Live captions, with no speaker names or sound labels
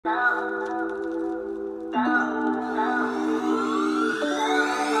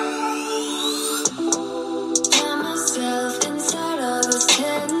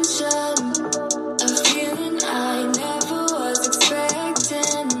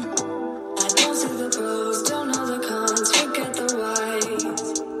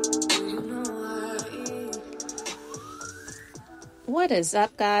What is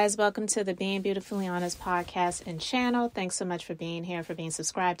up, guys? Welcome to the Being Beautifully Honest podcast and channel. Thanks so much for being here, for being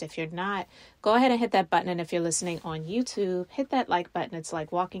subscribed. If you're not, go ahead and hit that button. And if you're listening on YouTube, hit that like button. It's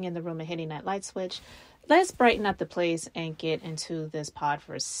like walking in the room and hitting that light switch. Let's brighten up the place and get into this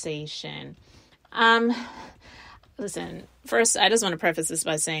conversation. Listen, first, I just want to preface this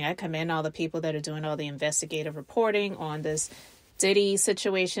by saying I commend all the people that are doing all the investigative reporting on this Diddy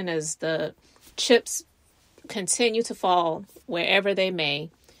situation as the chips continue to fall wherever they may,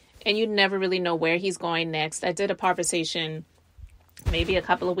 and you never really know where he's going next. I did a conversation maybe a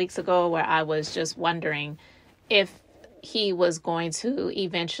couple of weeks ago where I was just wondering if he was going to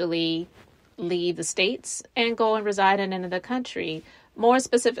eventually leave the States and go and reside in another country, more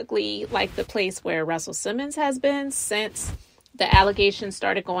specifically like the place where Russell Simmons has been since the allegations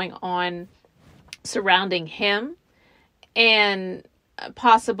started going on surrounding him and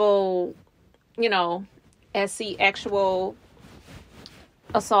possible, actual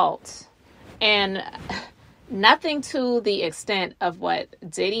assault, and nothing to the extent of what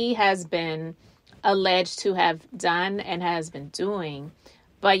Diddy has been alleged to have done and has been doing.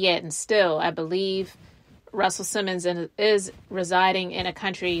 But yet and still, I believe Russell Simmons is residing in a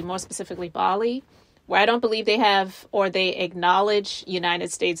country, more specifically Bali, where I don't believe they have or they acknowledge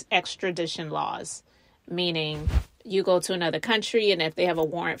United States extradition laws, meaning you go to another country and if they have a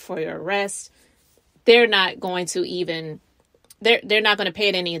warrant for your arrest, they're not going to they're not going to pay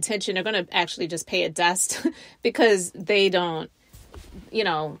it any attention. They're going to actually just pay it dust because they don't,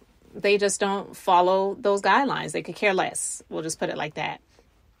 they just don't follow those guidelines. They could care less. We'll just put it like that.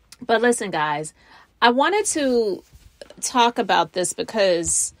 But listen, guys, I wanted to talk about this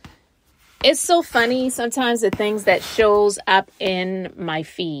because it's so funny sometimes the things that shows up in my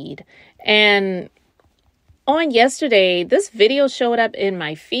feed. And on yesterday, this video showed up in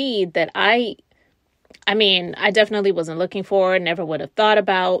my feed that I definitely wasn't looking for, never would have thought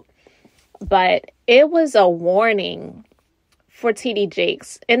about, but it was a warning for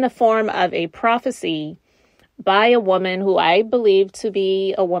tdjakes in the form of a prophecy by a woman who I believe to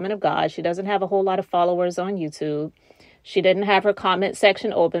be a woman of God. She doesn't have a whole lot of followers on YouTube. She didn't have her comment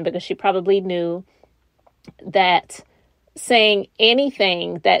section open because she probably knew that saying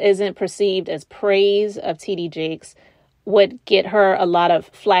anything that isn't perceived as praise of tdjakes would get her a lot of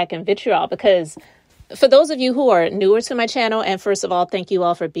flack and vitriol. Because for those of you who are newer to my channel, and first of all, thank you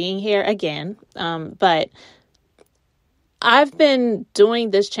all for being here again. But I've been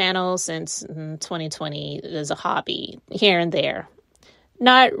doing this channel since 2020 as a hobby here and there.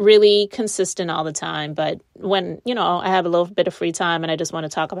 Not really consistent all the time, but when, I have a little bit of free time and I just want to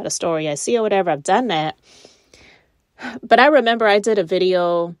talk about a story I see or whatever, I've done that. But I remember I did a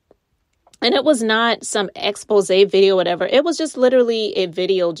video, and it was not some expose video, whatever. It was just literally a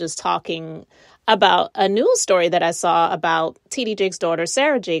video just talking about a news story that I saw about TD Jakes' daughter,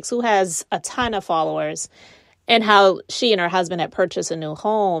 Sarah Jakes, who has a ton of followers, and how she and her husband had purchased a new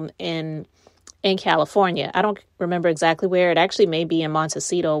home in California. I don't remember exactly where. It actually may be in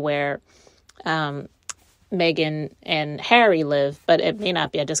Montecito where Meghan and Harry live, but it may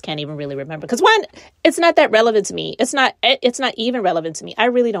not be. I just can't even really remember. Because one, it's not that relevant to me. It's not even relevant to me. I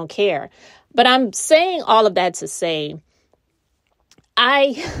really don't care. But I'm saying all of that to say,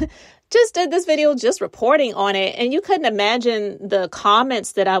 I just did this video just reporting on it, and you couldn't imagine the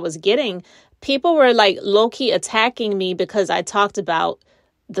comments that I was getting. People were like low-key attacking me because I talked about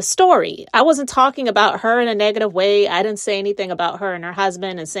the story. I wasn't talking about her in a negative way. I didn't say anything about her and her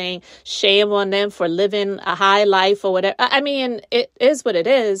husband and saying shame on them for living a high life or whatever. I mean, it is what it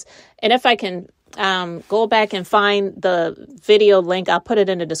is. And if I can go back and find the video link, I'll put it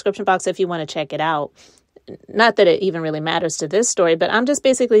in the description box if you want to check it out. Not that it even really matters to this story, but I'm just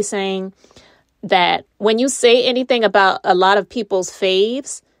basically saying that when you say anything about a lot of people's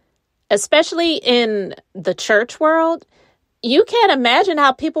faves, especially in the church world, you can't imagine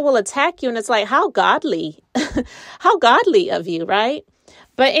how people will attack you. And it's like, how godly, how godly of you, right?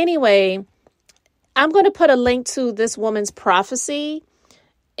 But anyway, I'm going to put a link to this woman's prophecy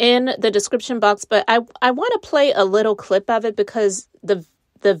in the description box. But I want to play a little clip of it because the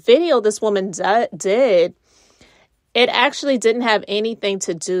video this woman did, it actually didn't have anything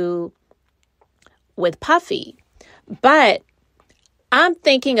to do with Puffy. But I'm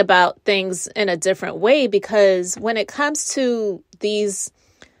thinking about things in a different way because when it comes to these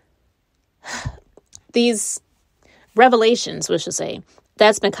revelations, we should say,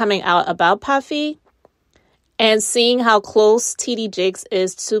 that's been coming out about Puffy and seeing how close TD Jakes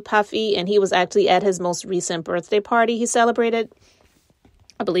is to Puffy, and he was actually at his most recent birthday party he celebrated,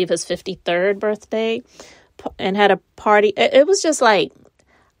 I believe his 53rd birthday, and had a party. It was just like,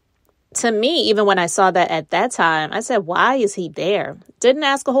 to me, even when I saw that at that time, I said, why is he there? Didn't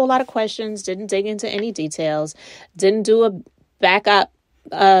ask a whole lot of questions, didn't dig into any details, didn't do a backup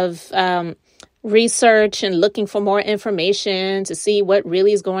of research and looking for more information to see what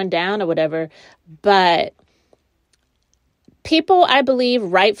really is going down or whatever. But people, I believe,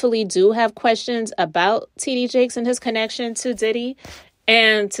 rightfully do have questions about TD Jakes and his connection to Diddy.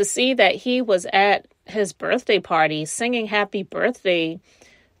 And to see that he was at his birthday party singing happy birthday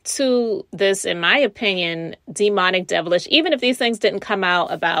to this, in my opinion, demonic, devilish, even if these things didn't come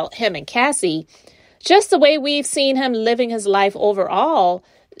out about him and Cassie, just the way we've seen him living his life overall.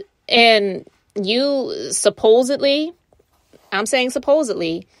 And you supposedly, I'm saying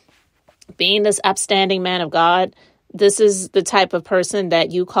supposedly, being this upstanding man of God, this is the type of person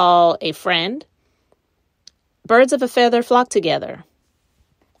that you call a friend. Birds of a feather flock together.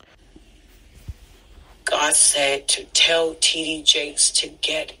 God said to tell TD Jakes to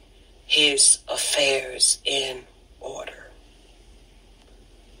get his affairs in order.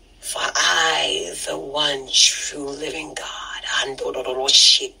 For I, the one true living God,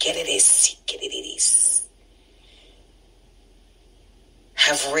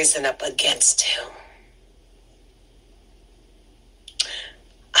 have risen up against him.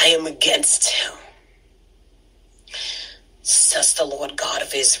 I am against him, says the Lord God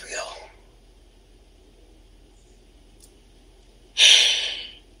of Israel.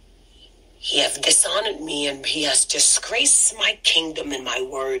 He hath dishonored me, and he has disgraced my kingdom and my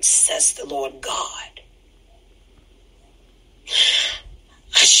words, says the Lord God.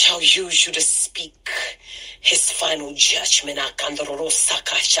 I shall use you to speak his final judgment.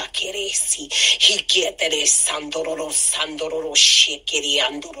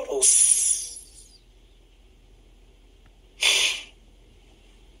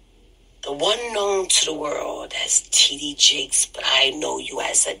 The one known to the world as TD Jakes, but I know you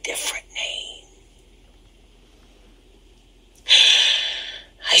as a different name.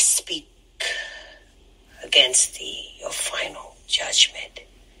 I speak against thee, your final judgment,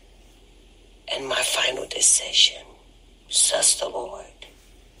 and my final decision, says the Lord.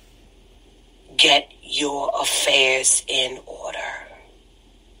 Get your affairs in order.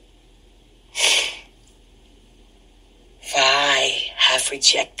 For I have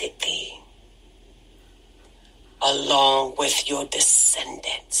rejected thee, along with your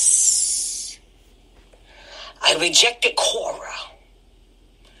descendants. I rejected Korah,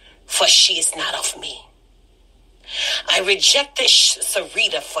 for she is not of me. I rejected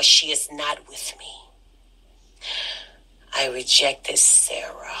Sarita, for she is not with me. I rejected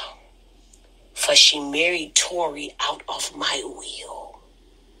Sarah, for she married Tori out of my will.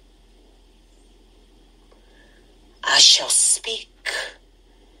 I shall speak,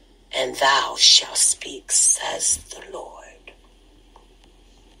 and thou shalt speak, says the Lord.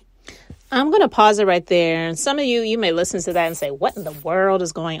 I'm going to pause it right there. And some of you may listen to that and say, what in the world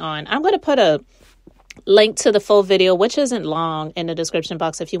is going on? I'm going to put a link to the full video, which isn't long, in the description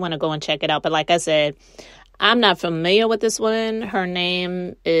box if you want to go and check it out. But like I said, I'm not familiar with this woman. Her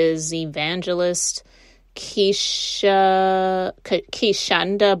name is Evangelist Keshonda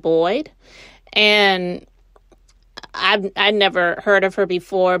Boyd. And I never heard of her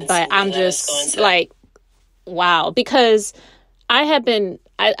before, but I'm just like, wow, because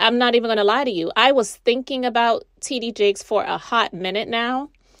I'm not even going to lie to you. I was thinking about TD Jakes for a hot minute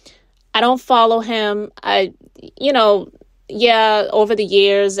now. I don't follow him. Over the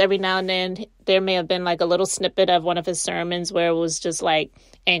years, every now and then, there may have been like a little snippet of one of his sermons where it was just like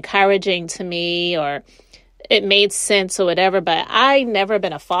encouraging to me or it made sense or whatever, but I never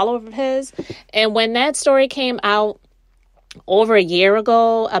been a follower of his. And when that story came out over a year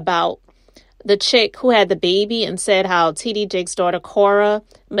ago about the chick who had the baby and said how TD Jakes' daughter Cora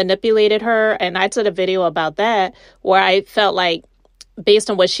manipulated her, and I did a video about that where I felt like, based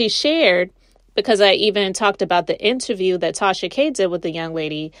on what she shared, because I even talked about the interview that Tasha K did with the young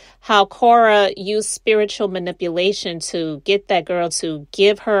lady, how Cora used spiritual manipulation to get that girl to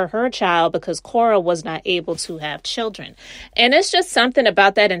give her child because Cora was not able to have children. And it's just something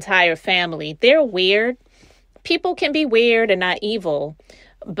about that entire family. They're weird. People can be weird and not evil,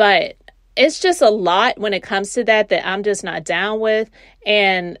 but it's just a lot when it comes to that I'm just not down with.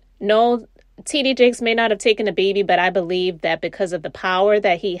 And no, TD Jakes may not have taken a baby, but I believe that because of the power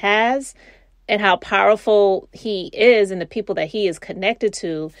that he has and how powerful he is and the people that he is connected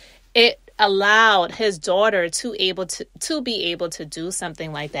to, it allowed his daughter to be able to do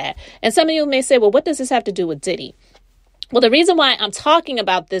something like that. And some of you may say, well, what does this have to do with Diddy? Well, the reason why I'm talking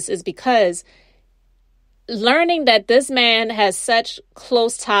about this is because learning that this man has such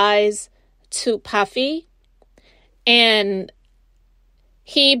close ties to Puffy, and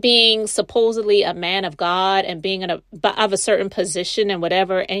he being supposedly a man of God and being of a certain position and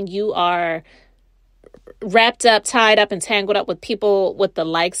whatever, and you are wrapped up, tied up, and tangled up with people with the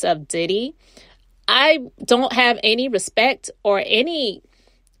likes of Diddy, I don't have any respect or any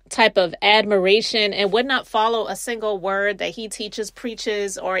type of admiration and would not follow a single word that he teaches,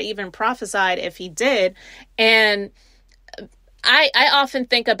 preaches, or even prophesied if he did. And I often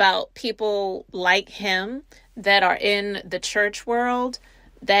think about people like him that are in the church world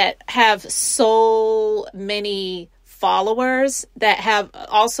that have so many followers that have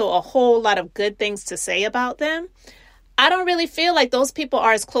also a whole lot of good things to say about them. I don't really feel like those people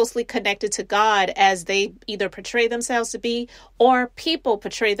are as closely connected to God as they either portray themselves to be, or people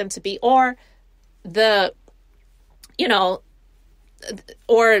portray them to be, or the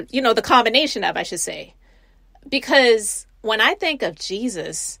combination of, I should say. Because when I think of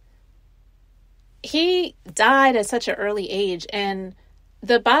Jesus, he died at such an early age, and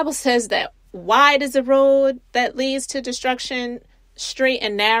the Bible says that wide is the road that leads to destruction, straight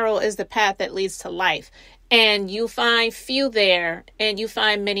and narrow is the path that leads to life. And you find few there, and you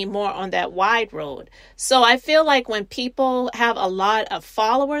find many more on that wide road. So I feel like when people have a lot of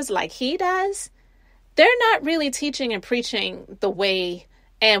followers like he does, they're not really teaching and preaching the way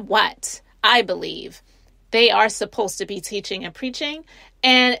and what I believe they are supposed to be teaching and preaching.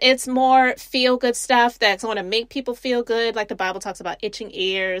 And it's more feel-good stuff that's going to make people feel good. Like the Bible talks about itching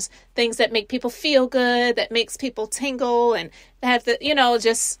ears, things that make people feel good, that makes people tingle and have the,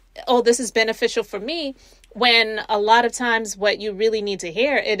 just, oh, this is beneficial for me. When a lot of times what you really need to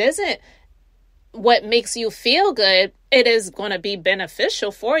hear, it isn't what makes you feel good. It is going to be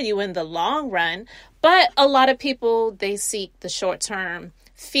beneficial for you in the long run. But a lot of people, they seek the short-term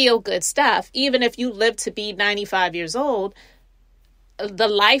feel-good stuff. Even if you live to be 95 years old, the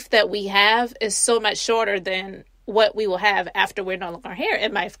life that we have is so much shorter than what we will have after we're no longer here,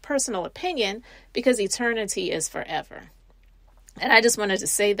 in my personal opinion, because eternity is forever. And I just wanted to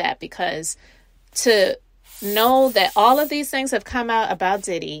say that, because to know that all of these things have come out about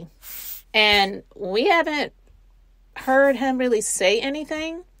Diddy and we haven't heard him really say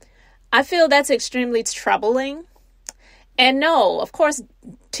anything, I feel that's extremely troubling. And no, of course,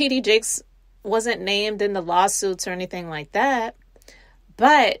 tdjakes wasn't named in the lawsuits or anything like that.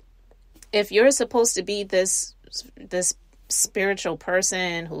 But if you're supposed to be this spiritual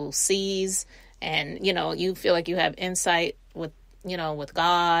person who sees and, you feel like you have insight with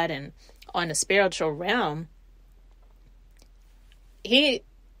God and on the spiritual realm,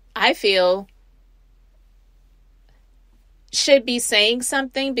 I feel, should be saying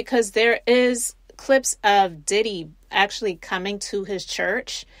something, because there is clips of Diddy actually coming to his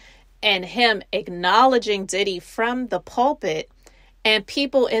church and him acknowledging Diddy from the pulpit, and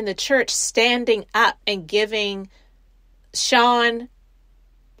people in the church standing up and giving Sean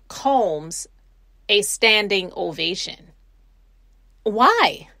Combs a standing ovation.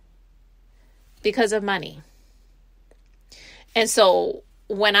 Why? Because of money. And so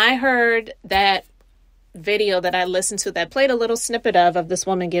when I heard that video that I listened to that played a little snippet of this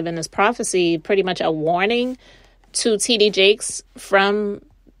woman giving this prophecy, pretty much a warning to tdjakes from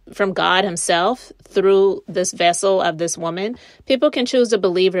God himself through this vessel of this woman, people can choose to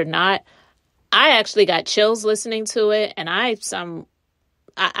believe it or not. I actually got chills listening to it, and I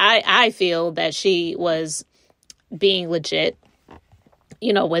feel that she was being legit,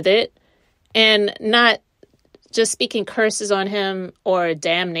 with it, and not just speaking curses on him or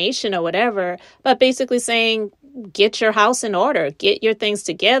damnation or whatever, but basically saying, get your house in order, get your things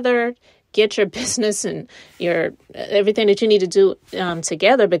together, get your business and your everything that you need to do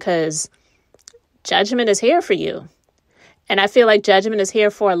together, because judgment is here for you. And I feel like judgment is here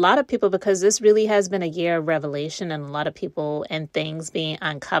for a lot of people, because this really has been a year of revelation and a lot of people and things being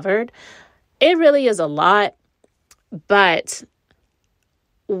uncovered. It really is a lot. But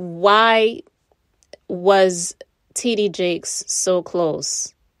why was tdjakes so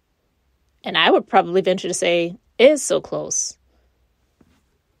close? And I would probably venture to say is so close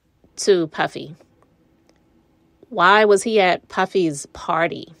to Puffy. Why was he at Puffy's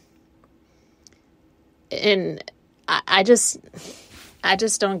party? And I just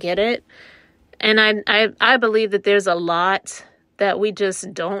don't get it. And I believe that there's a lot that we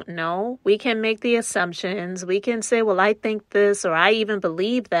just don't know. We can make the assumptions. We can say, well, I think this, or I even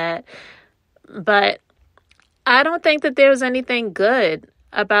believe that. But I don't think that there's anything good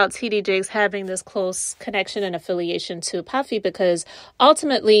about tdjakes having this close connection and affiliation to Puffy, because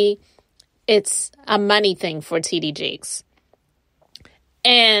ultimately it's a money thing for tdjakes.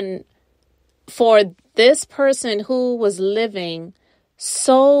 And for this person who was living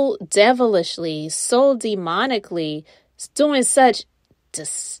so devilishly, so demonically, doing such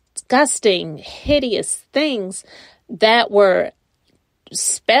disgusting, hideous things that were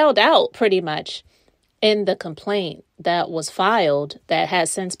spelled out pretty much in the complaint that was filed that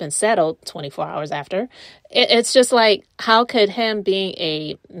has since been settled 24 hours after. It's just like, how could him being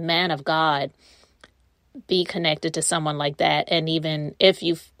a man of God be connected to someone like that? And even if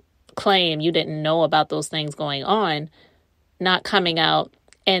you claim you didn't know about those things going on, not coming out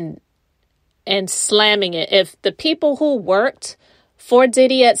and slamming it. If the people who worked for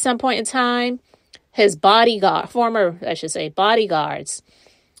Diddy at some point in time, his bodyguards,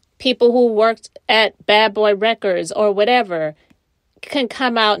 people who worked at Bad Boy Records or whatever, can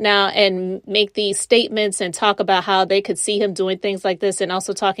come out now and make these statements and talk about how they could see him doing things like this, and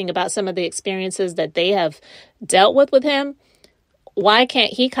also talking about some of the experiences that they have dealt with him. Why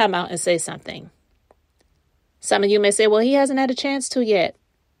can't he come out and say something? Some of you may say, well, he hasn't had a chance to yet.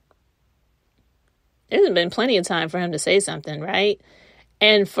 There's been plenty of time for him to say something, right?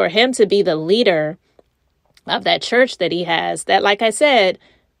 And for him to be the leader of that church that he has, that, like I said,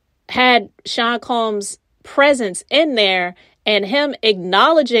 had Sean Combs' presence in there, and him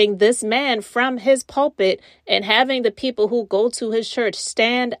acknowledging this man from his pulpit and having the people who go to his church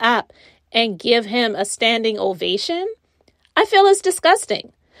stand up and give him a standing ovation, I feel it's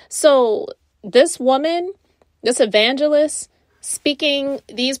disgusting. So this woman, this evangelist, speaking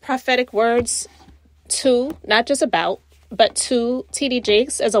these prophetic words to, not just about, but to TD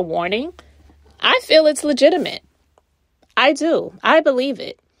Jakes as a warning, I feel it's legitimate. I do. I believe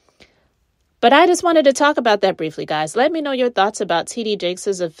it. But I just wanted to talk about that briefly, guys. Let me know your thoughts about TD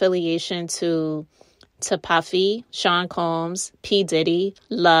Jakes' affiliation to Puffy, Sean Combs, P. Diddy,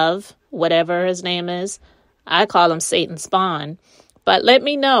 Love, whatever his name is. I call him Satan's spawn. But let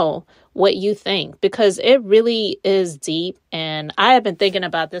me know what you think, because it really is deep. And I have been thinking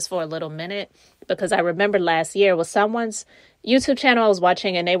about this for a little minute, because I remember last year was someone's YouTube channel I was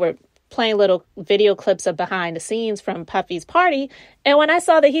watching, and they were playing little video clips of behind the scenes from Puffy's party. And when I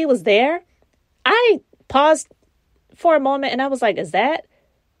saw that he was there, I paused for a moment and I was like, is that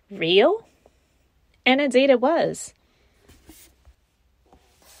real? And indeed it was.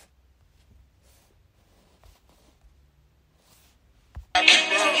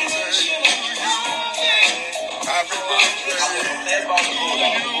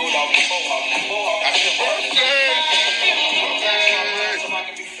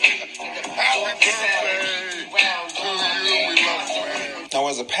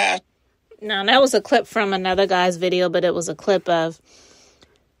 Now, that was a clip from another guy's video, but it was a clip of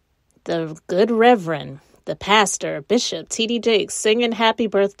the good reverend, the pastor, Bishop T.D. Jakes, singing happy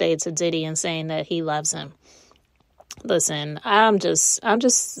birthday to Diddy and saying that he loves him. Listen, I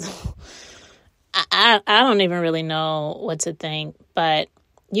don't even really know what to think, but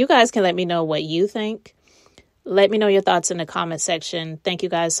you guys can let me know what you think. Let me know your thoughts in the comment section. Thank you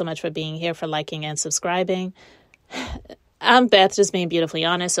guys so much for being here, for liking and subscribing. I'm Beth, just being beautifully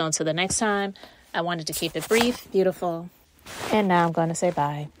honest. So until the next time, I wanted to keep it brief, beautiful, and now I'm going to say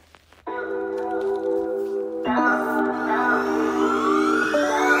bye.